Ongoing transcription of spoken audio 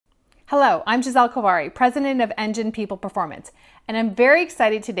Hello, I'm Giselle Kovary, President of Engine People Performance, and I'm very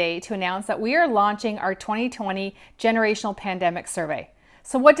excited today to announce that we are launching our 2020 Generational Pandemic Survey.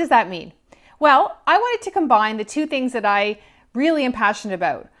 So what does that mean? Well, I wanted to combine the two things that I really am passionate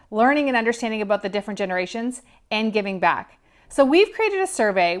about, learning and understanding about the different generations and giving back. So we've created a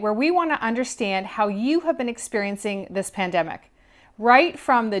survey where we want to understand how you have been experiencing this pandemic. Right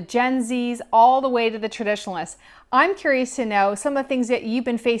from the Gen Zs all the way to the traditionalists, I'm curious to know some of the things that you've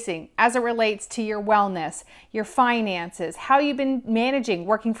been facing as it relates to your wellness, your finances, how you've been managing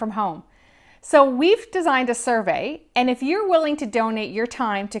working from home. So we've designed a survey, and if you're willing to donate your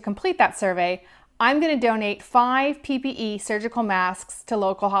time to complete that survey, I'm going to donate 5 PPE surgical masks to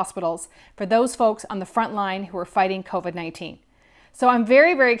local hospitals for those folks on the front line who are fighting COVID-19. So I'm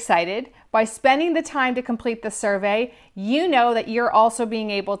very, very excited. By spending the time to complete the survey, you know that you're also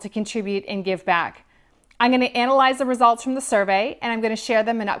being able to contribute and give back. I'm going to analyze the results from the survey, and I'm going to share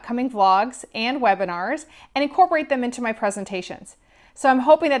them in upcoming vlogs and webinars and incorporate them into my presentations. So I'm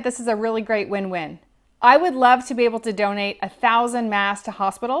hoping that this is a really great win-win. I would love to be able to donate 1,000 masks to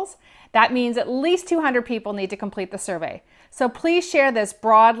hospitals. That means at least 200 people need to complete the survey. So please share this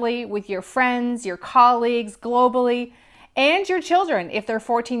broadly with your friends, your colleagues, globally, and your children if they're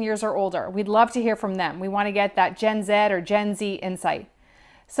 14 years or older. We'd love to hear from them. We want to get that Gen Z or Gen Z insight.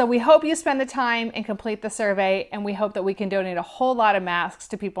 So we hope you spend the time and complete the survey, and we hope that we can donate a whole lot of masks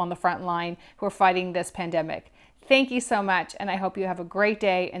to people on the front line who are fighting this pandemic. Thank you so much, and I hope you have a great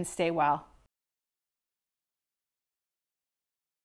day and stay well.